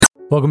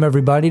Welcome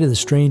everybody to the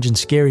Strange and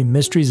Scary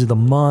Mysteries of the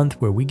Month,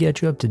 where we get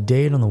you up to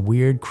date on the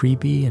weird,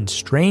 creepy, and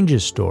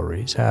strangest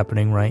stories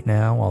happening right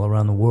now all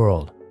around the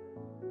world.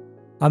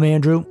 I'm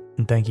Andrew,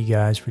 and thank you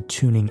guys for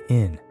tuning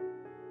in.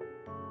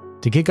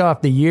 To kick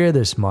off the year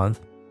this month,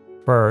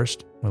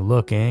 first, we're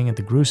looking at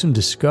the gruesome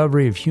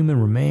discovery of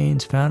human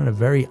remains found in a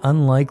very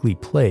unlikely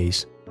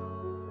place.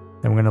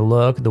 Then we're going to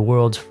look at the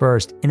world's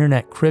first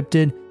internet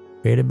cryptid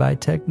created by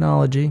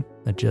technology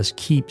that just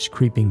keeps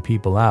creeping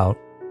people out.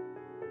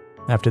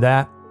 After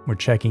that, we're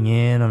checking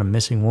in on a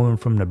missing woman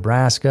from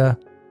Nebraska,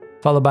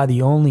 followed by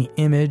the only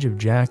image of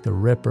Jack the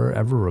Ripper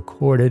ever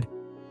recorded.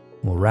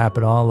 We'll wrap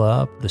it all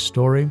up with the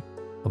story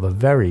of a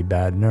very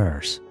bad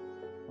nurse.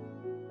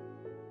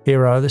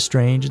 Here are the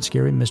strange and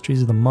scary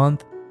mysteries of the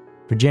month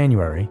for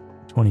January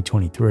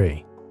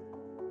 2023.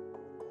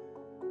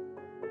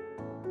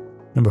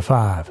 Number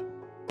 5.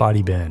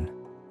 Body bin.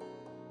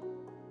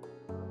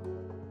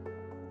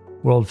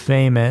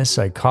 World-famous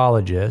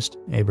psychologist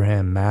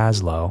Abraham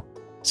Maslow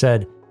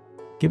said,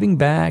 "Giving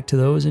back to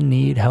those in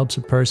need helps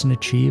a person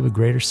achieve a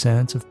greater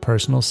sense of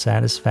personal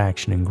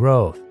satisfaction and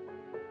growth."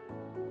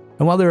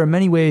 And while there are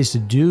many ways to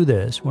do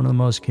this, one of the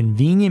most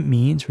convenient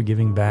means for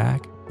giving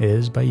back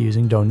is by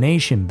using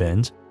donation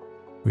bins,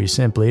 where you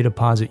simply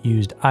deposit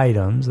used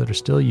items that are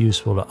still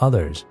useful to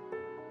others.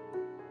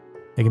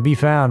 They can be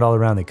found all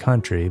around the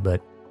country,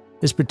 but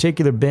this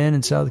particular bin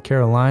in South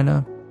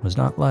Carolina was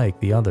not like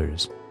the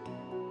others.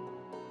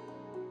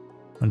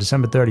 On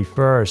December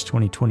 31st,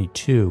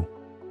 2022,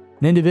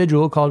 an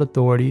individual called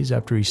authorities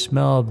after he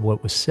smelled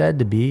what was said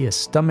to be a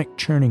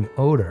stomach-churning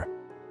odor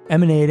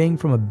emanating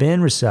from a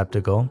bin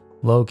receptacle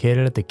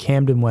located at the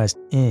Camden West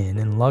Inn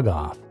in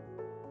Lugoff.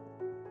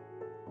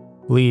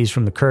 Police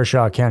from the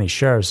Kershaw County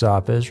Sheriff's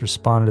Office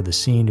responded to the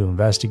scene to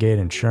investigate,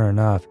 and sure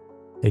enough,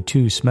 they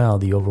too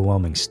smelled the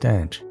overwhelming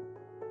stench.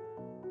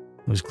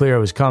 It was clear it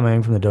was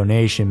coming from the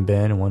donation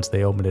bin, and once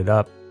they opened it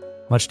up,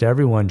 much to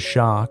everyone's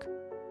shock,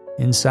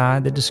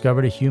 inside they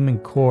discovered a human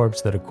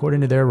corpse that, according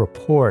to their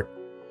report,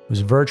 was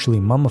virtually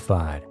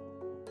mummified.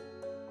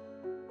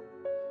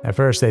 At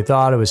first they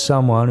thought it was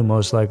someone who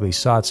most likely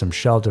sought some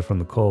shelter from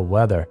the cold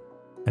weather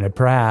and had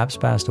perhaps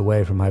passed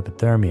away from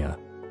hypothermia.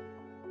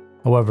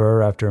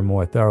 However, after a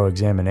more thorough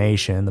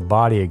examination, the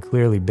body had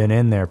clearly been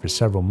in there for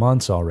several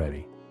months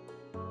already.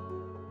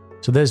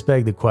 So this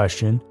begged the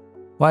question,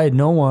 why had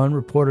no one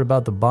reported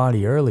about the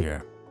body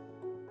earlier?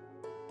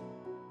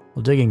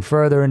 While digging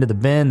further into the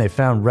bin, they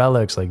found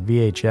relics like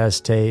VHS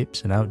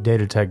tapes and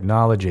outdated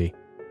technology.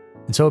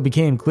 And so it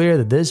became clear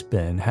that this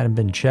bin hadn't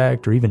been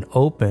checked or even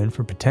opened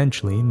for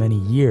potentially many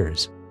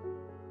years.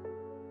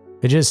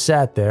 It just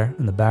sat there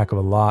in the back of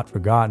a lot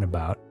forgotten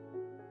about.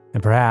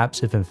 And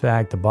perhaps if in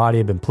fact the body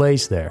had been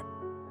placed there,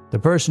 the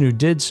person who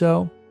did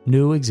so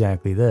knew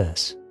exactly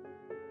this.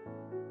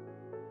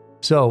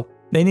 So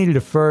they needed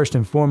to first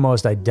and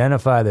foremost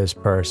identify this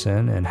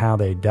person and how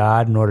they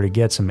died in order to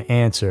get some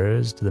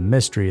answers to the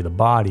mystery of the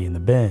body in the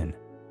bin.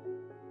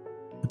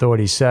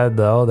 Authorities said,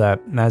 though, that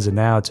as of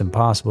now it's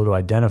impossible to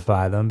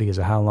identify them because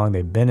of how long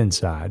they've been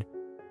inside.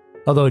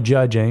 Although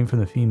judging from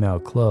the female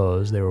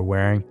clothes they were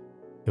wearing,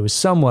 it was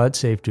somewhat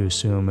safe to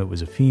assume it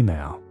was a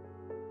female.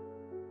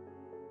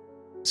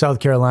 South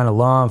Carolina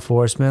law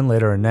enforcement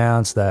later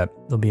announced that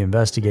they'll be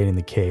investigating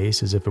the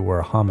case as if it were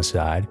a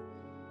homicide,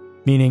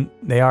 meaning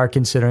they are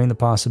considering the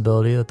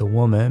possibility that the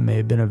woman may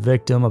have been a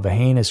victim of a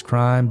heinous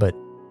crime, but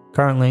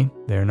currently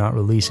they are not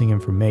releasing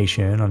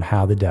information on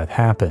how the death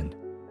happened.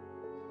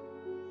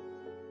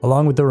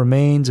 Along with the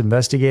remains,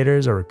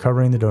 investigators are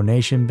recovering the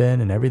donation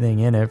bin and everything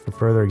in it for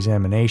further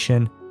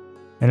examination,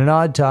 and an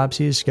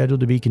autopsy is scheduled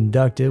to be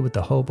conducted with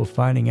the hope of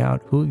finding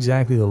out who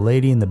exactly the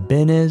lady in the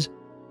bin is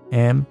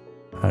and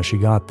how she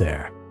got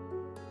there.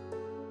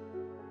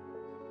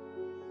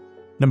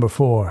 Number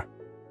 4.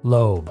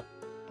 Loeb.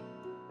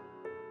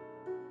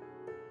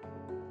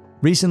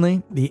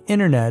 Recently, the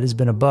internet has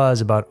been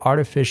abuzz about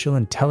artificial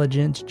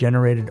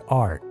intelligence-generated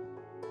art.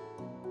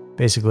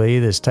 Basically,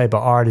 this type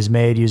of art is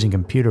made using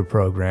computer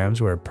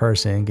programs where a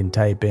person can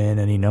type in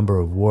any number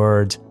of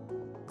words,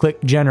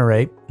 click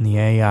generate, and the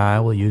AI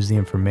will use the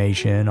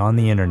information on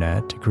the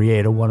internet to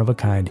create a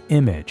one-of-a-kind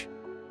image.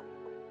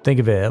 Think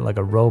of it like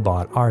a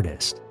robot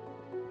artist.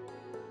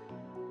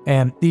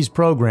 And these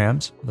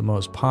programs, the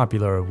most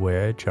popular of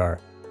which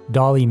are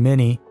DALL-E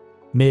Mini,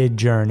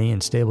 Midjourney,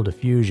 and Stable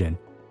Diffusion,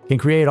 can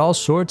create all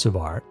sorts of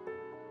art,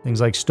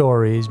 things like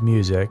stories,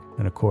 music,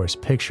 and of course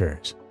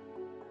pictures.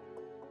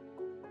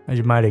 As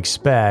you might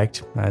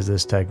expect, as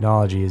this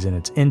technology is in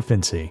its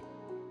infancy,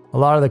 a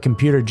lot of the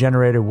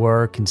computer-generated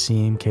work can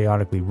seem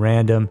chaotically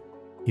random,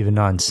 even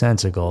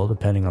nonsensical,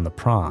 depending on the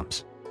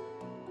prompts.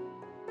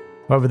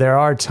 However, there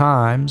are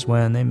times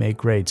when they make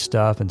great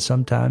stuff and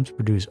sometimes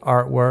produce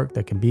artwork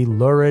that can be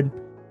lurid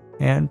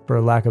and, for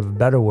lack of a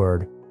better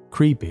word,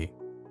 creepy.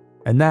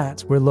 And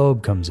that's where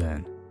Loeb comes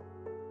in.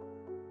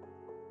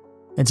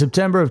 In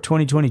September of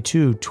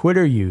 2022,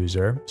 Twitter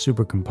user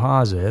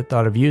Supercomposite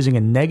thought of using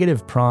a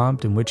negative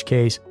prompt, in which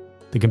case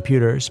the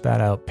computer spat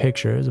out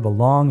pictures of a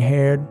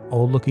long-haired,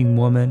 old-looking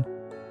woman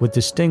with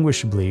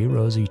distinguishably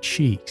rosy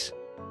cheeks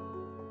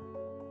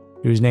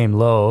He was named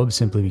Loeb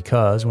simply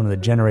because one of the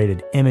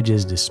generated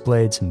images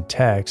displayed some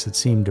text that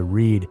seemed to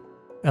read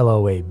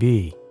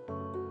LOAB.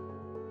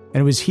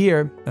 And it was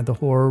here that the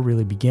horror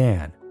really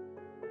began.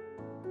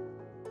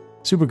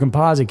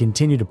 Supercomposite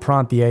continued to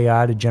prompt the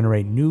AI to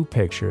generate new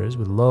pictures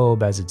with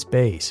Loeb as its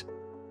base.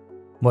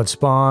 What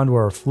spawned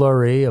were a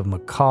flurry of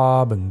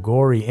macabre and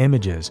gory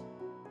images,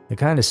 the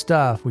kind of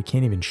stuff we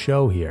can't even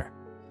show here.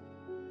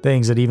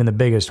 Things that even the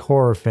biggest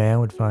horror fan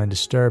would find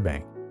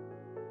disturbing.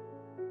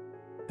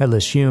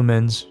 Headless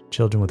humans,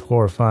 children with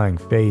horrifying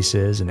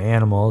faces, and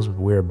animals with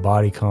weird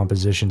body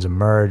compositions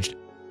emerged.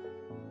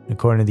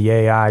 According to the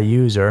AI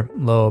user,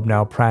 Loeb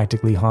now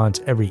practically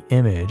haunts every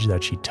image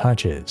that she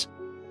touches.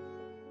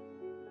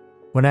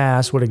 When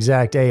asked what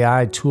exact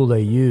AI tool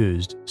they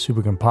used,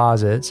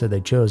 Supercomposite said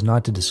they chose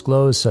not to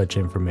disclose such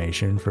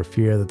information for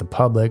fear that the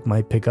public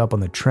might pick up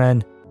on the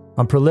trend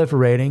on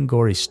proliferating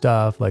gory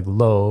stuff like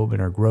Loeb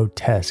and her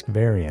grotesque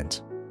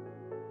variants.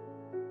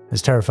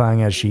 As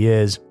terrifying as she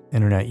is,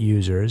 internet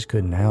users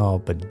couldn't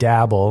help but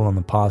dabble on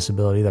the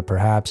possibility that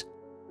perhaps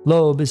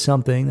Loeb is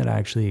something that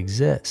actually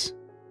exists,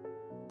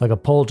 like a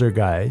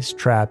poltergeist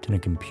trapped in a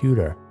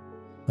computer,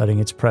 letting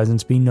its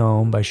presence be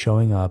known by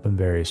showing up in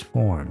various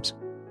forms.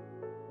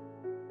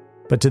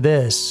 But to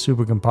this,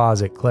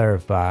 Supercomposite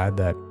clarified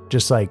that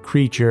just like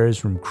creatures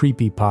from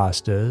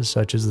creepypastas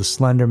such as the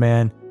Slender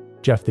Man,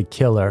 Jeff the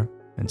Killer,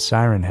 and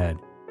Siren Head,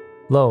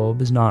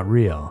 Loeb is not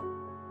real.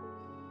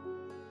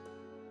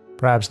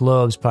 Perhaps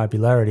Loeb's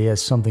popularity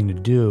has something to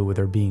do with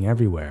her being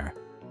everywhere.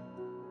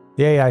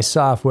 The AI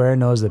software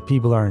knows that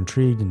people are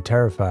intrigued and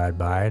terrified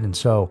by it, and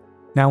so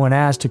now when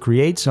asked to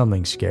create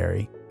something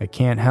scary, it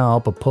can't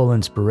help but pull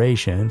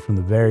inspiration from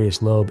the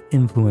various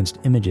Loeb-influenced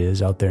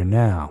images out there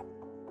now.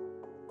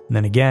 And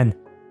then again,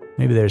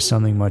 maybe there's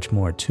something much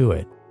more to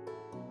it.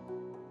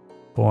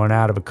 Born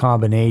out of a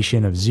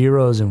combination of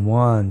zeros and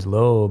ones,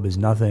 Loeb is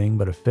nothing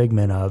but a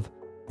figment of,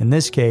 in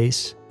this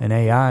case, an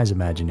AI's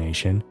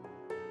imagination.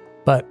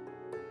 But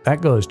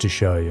that goes to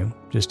show you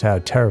just how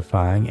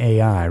terrifying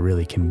AI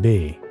really can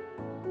be.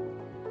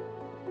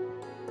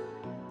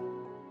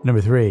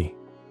 Number 3.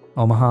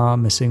 Omaha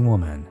Missing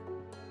Woman.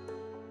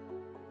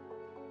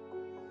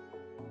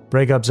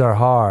 Breakups are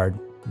hard,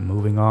 and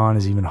moving on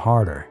is even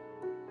harder.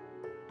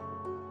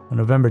 On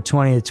November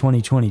 20th,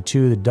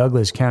 2022, the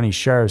Douglas County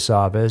Sheriff's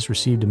Office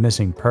received a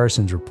missing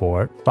persons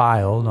report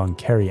filed on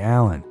Carrie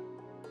Allen.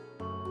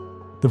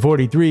 The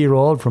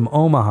 43-year-old from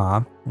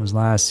Omaha was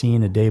last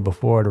seen a day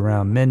before at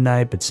around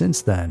midnight, but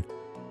since then,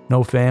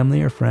 no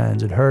family or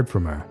friends had heard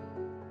from her.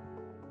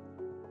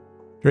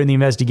 During the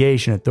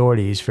investigation,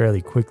 authorities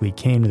fairly quickly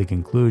came to the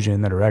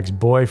conclusion that her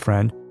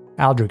ex-boyfriend,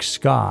 Aldrich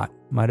Scott,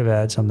 might have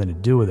had something to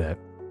do with it.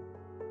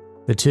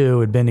 The two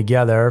had been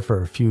together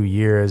for a few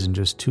years, and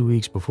just 2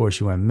 weeks before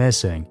she went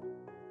missing,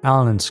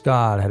 Allen and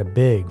Scott had a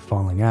big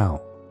falling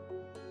out.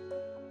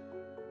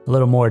 A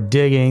little more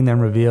digging then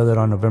revealed that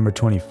on November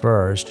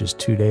 21st, just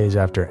 2 days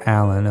after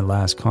Allen had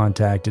last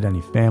contacted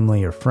any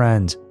family or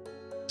friends,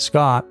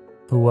 Scott,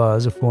 who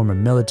was a former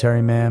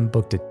military man,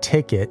 booked a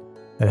ticket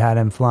that had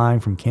him flying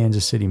from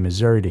Kansas City,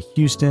 Missouri to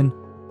Houston,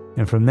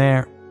 and from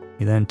there,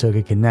 he then took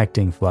a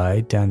connecting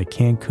flight down to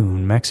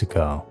Cancun,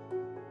 Mexico.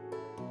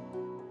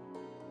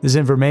 This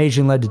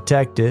information led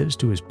detectives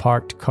to his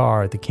parked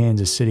car at the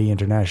Kansas City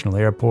International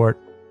Airport,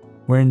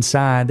 where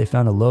inside they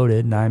found a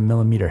loaded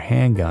 9mm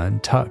handgun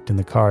tucked in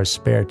the car's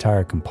spare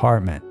tire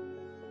compartment.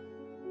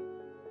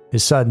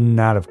 His sudden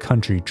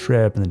out-of-country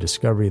trip and the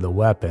discovery of the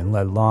weapon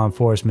led law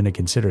enforcement to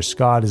consider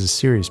Scott as a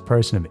serious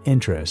person of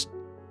interest.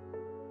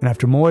 And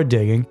after more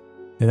digging,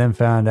 they then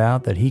found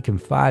out that he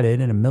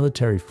confided in a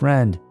military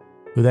friend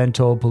who then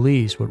told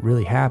police what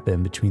really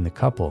happened between the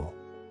couple.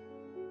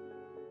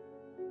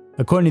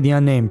 According to the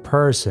unnamed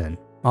person,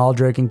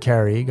 Aldrich and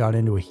Carrie got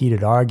into a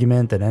heated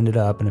argument that ended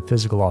up in a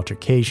physical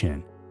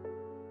altercation.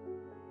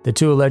 The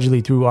two allegedly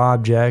threw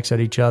objects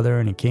at each other,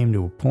 and it came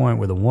to a point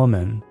where the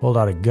woman pulled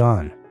out a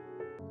gun.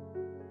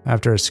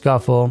 After a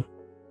scuffle,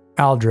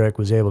 Aldrich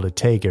was able to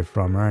take it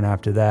from her, and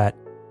after that,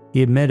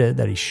 he admitted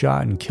that he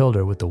shot and killed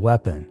her with the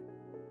weapon.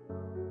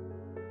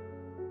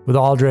 With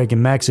Aldrich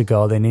in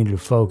Mexico, they needed to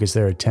focus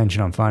their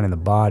attention on finding the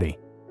body.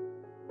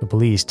 The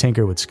police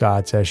tinkered with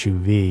Scott's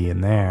SUV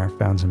and there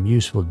found some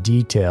useful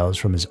details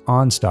from his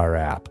OnStar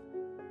app.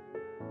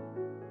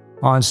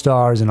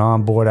 OnStar is an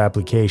onboard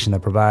application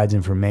that provides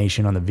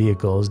information on the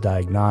vehicle's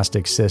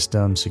diagnostic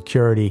system,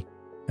 security,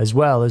 as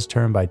well as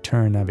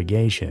turn-by-turn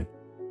navigation.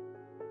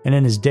 And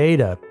in his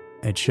data,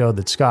 it showed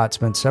that Scott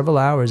spent several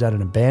hours at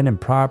an abandoned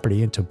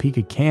property in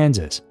Topeka,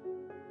 Kansas,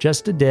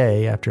 just a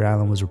day after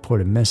Allen was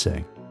reported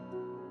missing.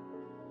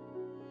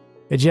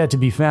 It's yet to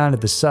be found if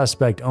the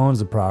suspect owns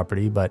the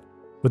property, but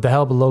with the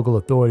help of local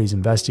authorities,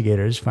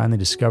 investigators finally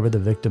discovered the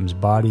victim's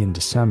body in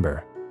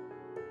December.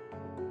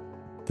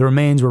 The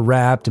remains were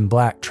wrapped in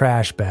black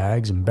trash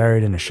bags and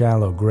buried in a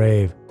shallow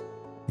grave.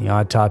 The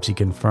autopsy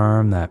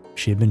confirmed that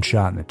she had been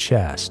shot in the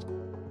chest.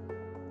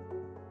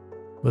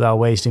 Without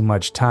wasting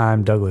much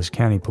time, Douglas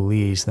County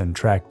Police then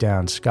tracked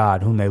down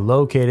Scott, whom they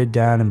located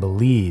down in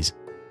Belize.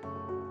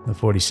 The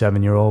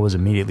 47-year-old was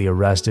immediately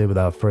arrested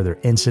without further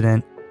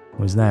incident and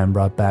was then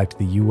brought back to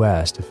the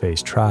U.S. to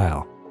face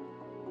trial.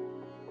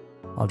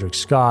 Aldrich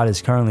Scott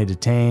is currently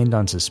detained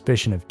on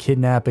suspicion of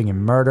kidnapping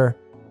and murder,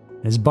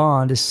 and his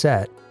bond is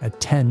set at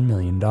 $10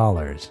 million.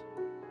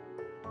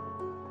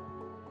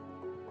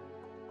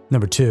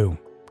 Number 2.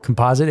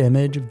 Composite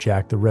image of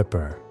Jack the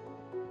Ripper.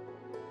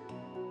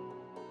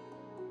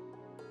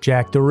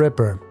 Jack the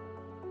Ripper.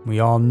 We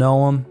all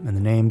know him, and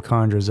the name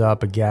conjures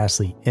up a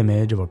ghastly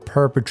image of a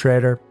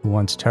perpetrator who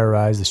once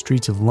terrorized the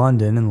streets of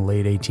London in the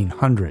late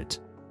 1800s.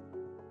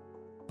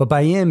 But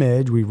by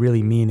image, we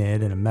really mean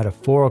it in a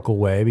metaphorical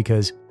way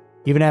because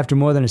even after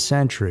more than a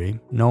century,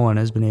 no one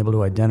has been able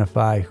to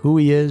identify who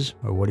he is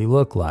or what he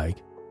looked like,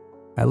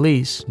 at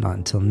least not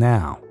until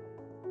now.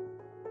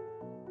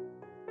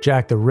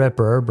 Jack the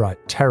Ripper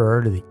brought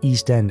terror to the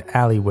East End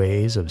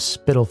alleyways of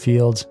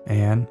Spitalfields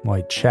and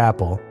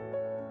Whitechapel,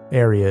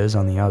 areas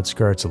on the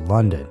outskirts of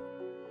London.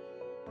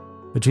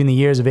 Between the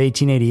years of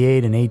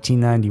 1888 and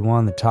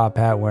 1891, the top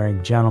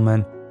hat-wearing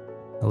gentleman,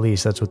 at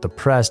least that's what the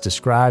press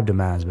described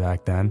him as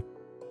back then,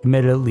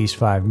 committed at least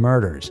 5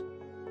 murders.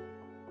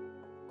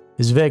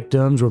 His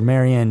victims were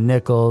Marianne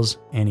Nichols,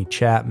 Annie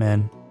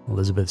Chapman,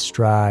 Elizabeth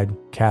Stride,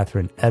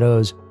 Catherine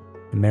Eddowes,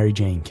 and Mary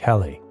Jane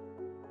Kelly.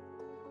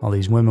 All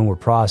these women were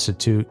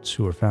prostitutes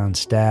who were found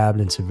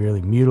stabbed and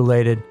severely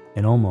mutilated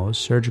in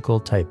almost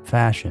surgical-type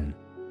fashion.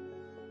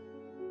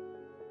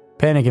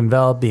 Panic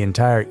enveloped the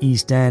entire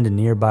East End and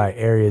nearby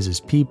areas as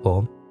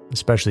people,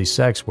 especially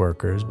sex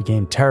workers,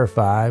 became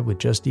terrified with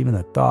just even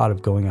the thought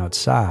of going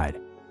outside.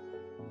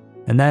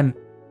 And then,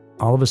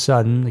 all of a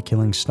sudden, the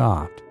killing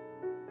stopped.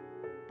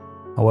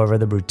 However,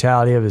 the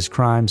brutality of his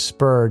crimes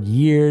spurred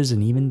years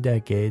and even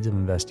decades of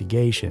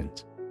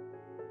investigations.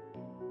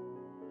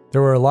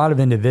 There were a lot of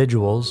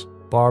individuals,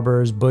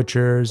 barbers,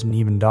 butchers, and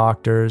even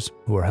doctors,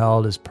 who were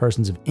held as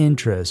persons of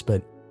interest,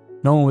 but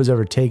no one was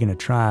ever taken to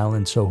trial,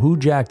 and so who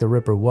Jack the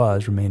Ripper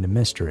was remained a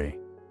mystery.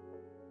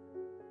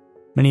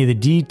 Many of the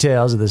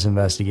details of this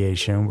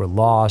investigation were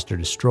lost or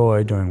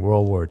destroyed during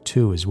World War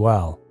II as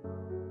well.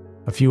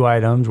 A few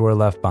items were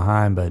left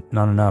behind, but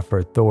not enough for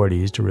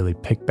authorities to really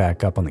pick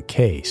back up on the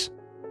case.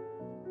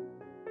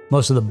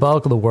 Most of the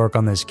bulk of the work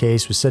on this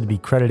case was said to be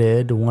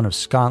credited to one of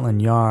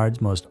Scotland Yard's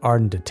most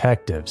ardent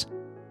detectives,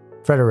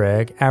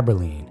 Frederick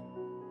Abberline.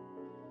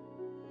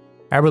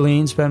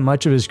 Abberline spent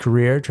much of his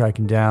career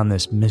tracking down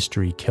this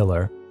mystery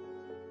killer.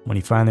 When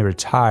he finally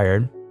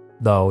retired,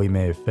 though he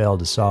may have failed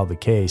to solve the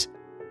case,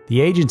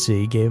 the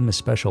agency gave him a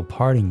special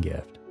parting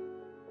gift.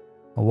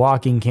 A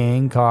walking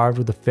cane carved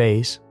with a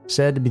face,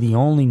 said to be the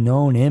only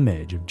known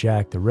image of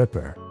Jack the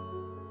Ripper.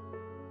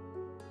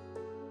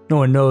 No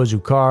one knows who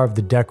carved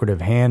the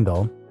decorative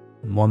handle,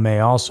 and one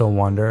may also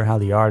wonder how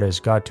the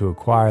artist got to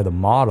acquire the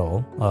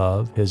model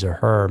of his or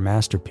her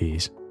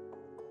masterpiece.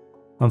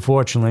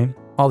 Unfortunately,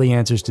 all the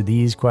answers to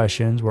these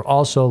questions were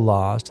also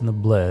lost in the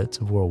Blitz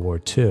of World War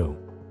II.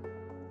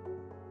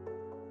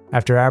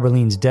 After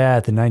Abberline's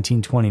death in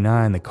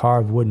 1929, the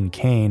carved wooden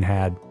cane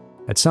had,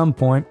 at some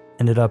point,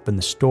 ended up in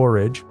the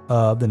storage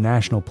of the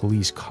National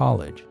Police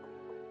College.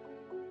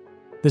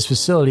 This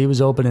facility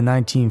was opened in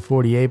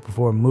 1948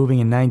 before moving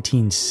in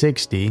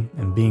 1960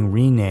 and being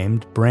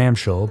renamed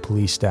Bramshall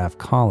Police Staff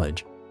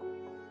College.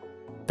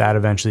 That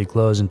eventually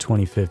closed in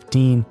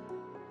 2015.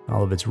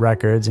 All of its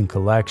records and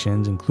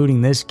collections,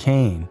 including this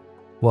cane,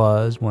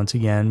 was once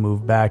again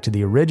moved back to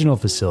the original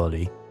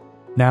facility,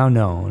 now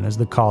known as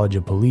the College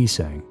of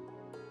Policing.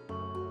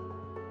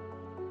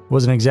 It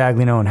wasn't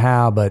exactly known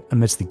how, but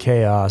amidst the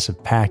chaos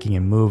of packing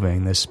and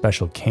moving, this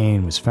special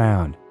cane was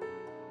found.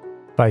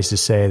 Suffice to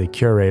say, the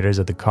curators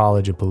at the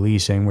College of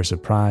Policing were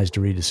surprised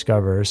to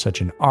rediscover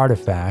such an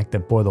artifact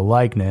that bore the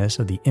likeness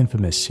of the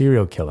infamous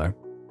serial killer.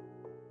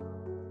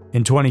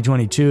 In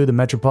 2022, the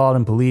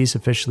Metropolitan Police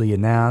officially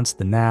announced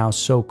the now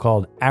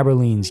so-called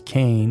Abberline's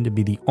cane to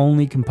be the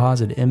only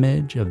composite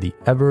image of the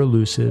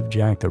ever-elusive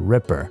Jack the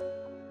Ripper.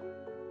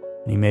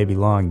 He may be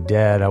long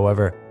dead,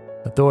 however,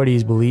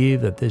 authorities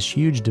believe that this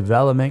huge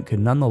development could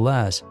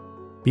nonetheless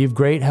be of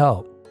great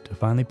help to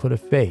finally put a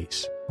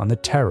face on the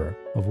terror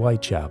of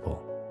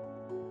Whitechapel.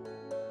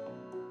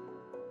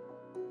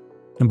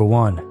 Number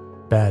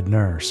 1. Bad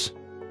Nurse.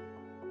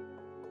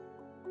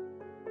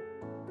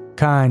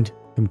 Kind,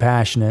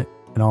 compassionate,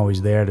 and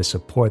always there to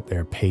support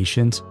their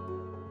patients,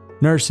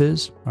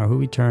 nurses are who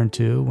we turn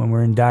to when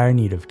we're in dire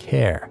need of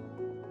care.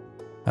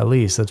 At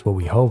least that's what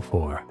we hope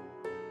for.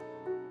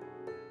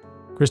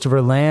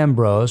 Christopher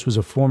Lambros was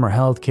a former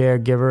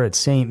healthcare giver at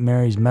St.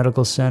 Mary's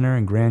Medical Center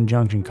in Grand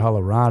Junction,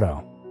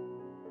 Colorado.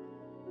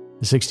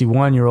 The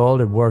 61-year-old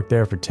had worked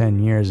there for 10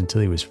 years until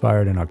he was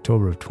fired in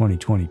October of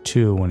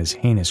 2022 when his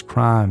heinous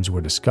crimes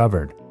were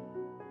discovered.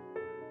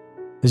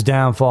 His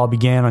downfall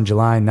began on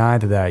July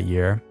 9th of that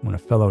year when a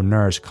fellow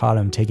nurse caught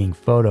him taking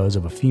photos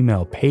of a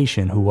female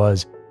patient who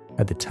was,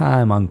 at the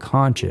time,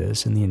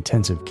 unconscious in the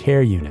intensive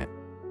care unit.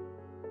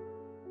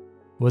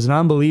 It was an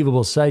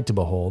unbelievable sight to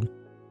behold.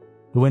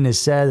 The witness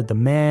said that the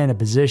man had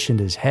positioned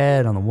his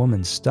head on the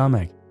woman's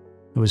stomach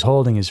and was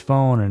holding his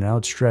phone in an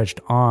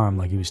outstretched arm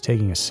like he was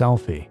taking a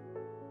selfie.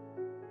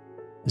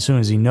 As soon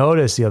as he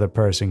noticed the other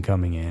person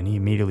coming in, he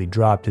immediately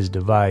dropped his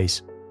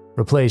device,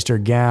 replaced her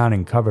gown,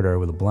 and covered her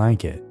with a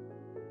blanket.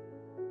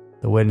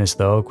 The witness,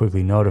 though,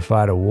 quickly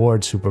notified a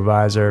ward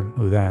supervisor,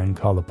 who then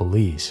called the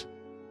police.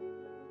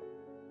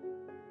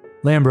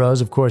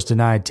 Lambros, of course,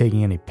 denied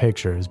taking any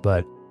pictures,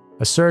 but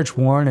a search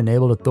warrant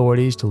enabled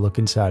authorities to look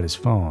inside his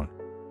phone.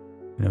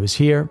 And it was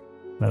here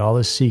that all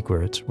his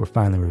secrets were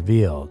finally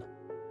revealed.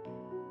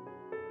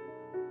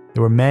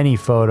 There were many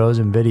photos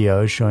and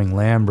videos showing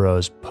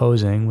Lambros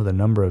posing with a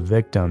number of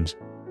victims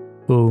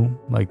who,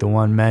 like the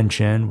one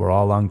mentioned, were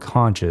all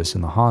unconscious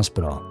in the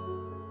hospital.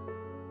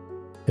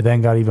 It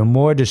then got even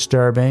more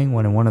disturbing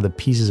when in one of the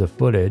pieces of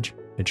footage,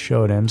 it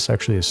showed him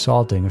sexually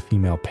assaulting a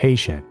female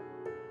patient.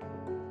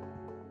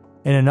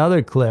 In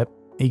another clip,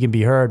 he can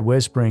be heard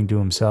whispering to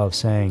himself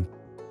saying,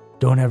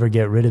 "Don't ever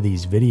get rid of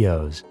these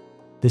videos.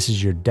 This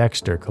is your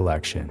Dexter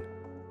collection."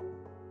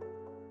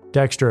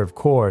 Dexter, of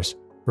course,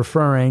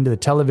 referring to the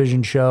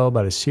television show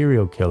about a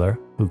serial killer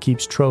who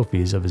keeps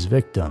trophies of his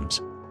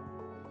victims.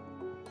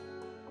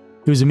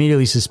 He was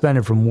immediately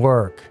suspended from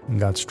work and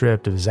got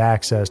stripped of his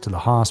access to the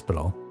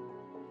hospital.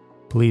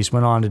 Police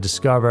went on to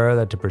discover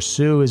that to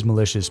pursue his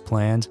malicious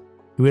plans,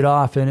 he would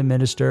often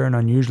administer an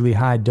unusually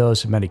high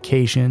dose of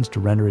medications to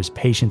render his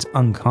patients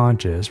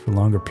unconscious for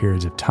longer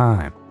periods of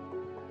time.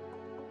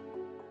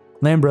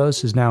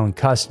 Lambros is now in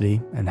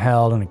custody and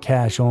held on a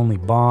cash-only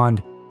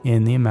bond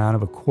in the amount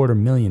of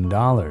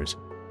 $250,000.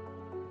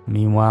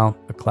 Meanwhile,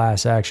 a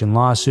class action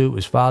lawsuit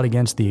was filed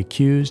against the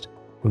accused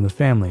from the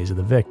families of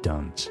the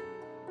victims.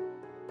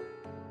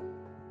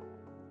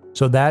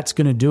 So that's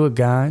going to do it,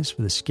 guys,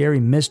 for the Scary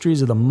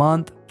Mysteries of the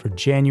Month for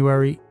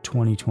January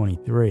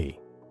 2023.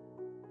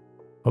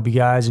 Hope you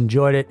guys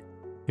enjoyed it.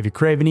 If you're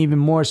craving even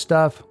more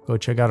stuff, go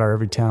check out our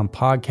Everytown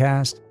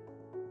podcast.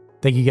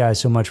 Thank you guys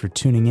so much for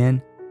tuning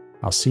in.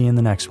 I'll see you in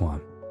the next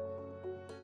one.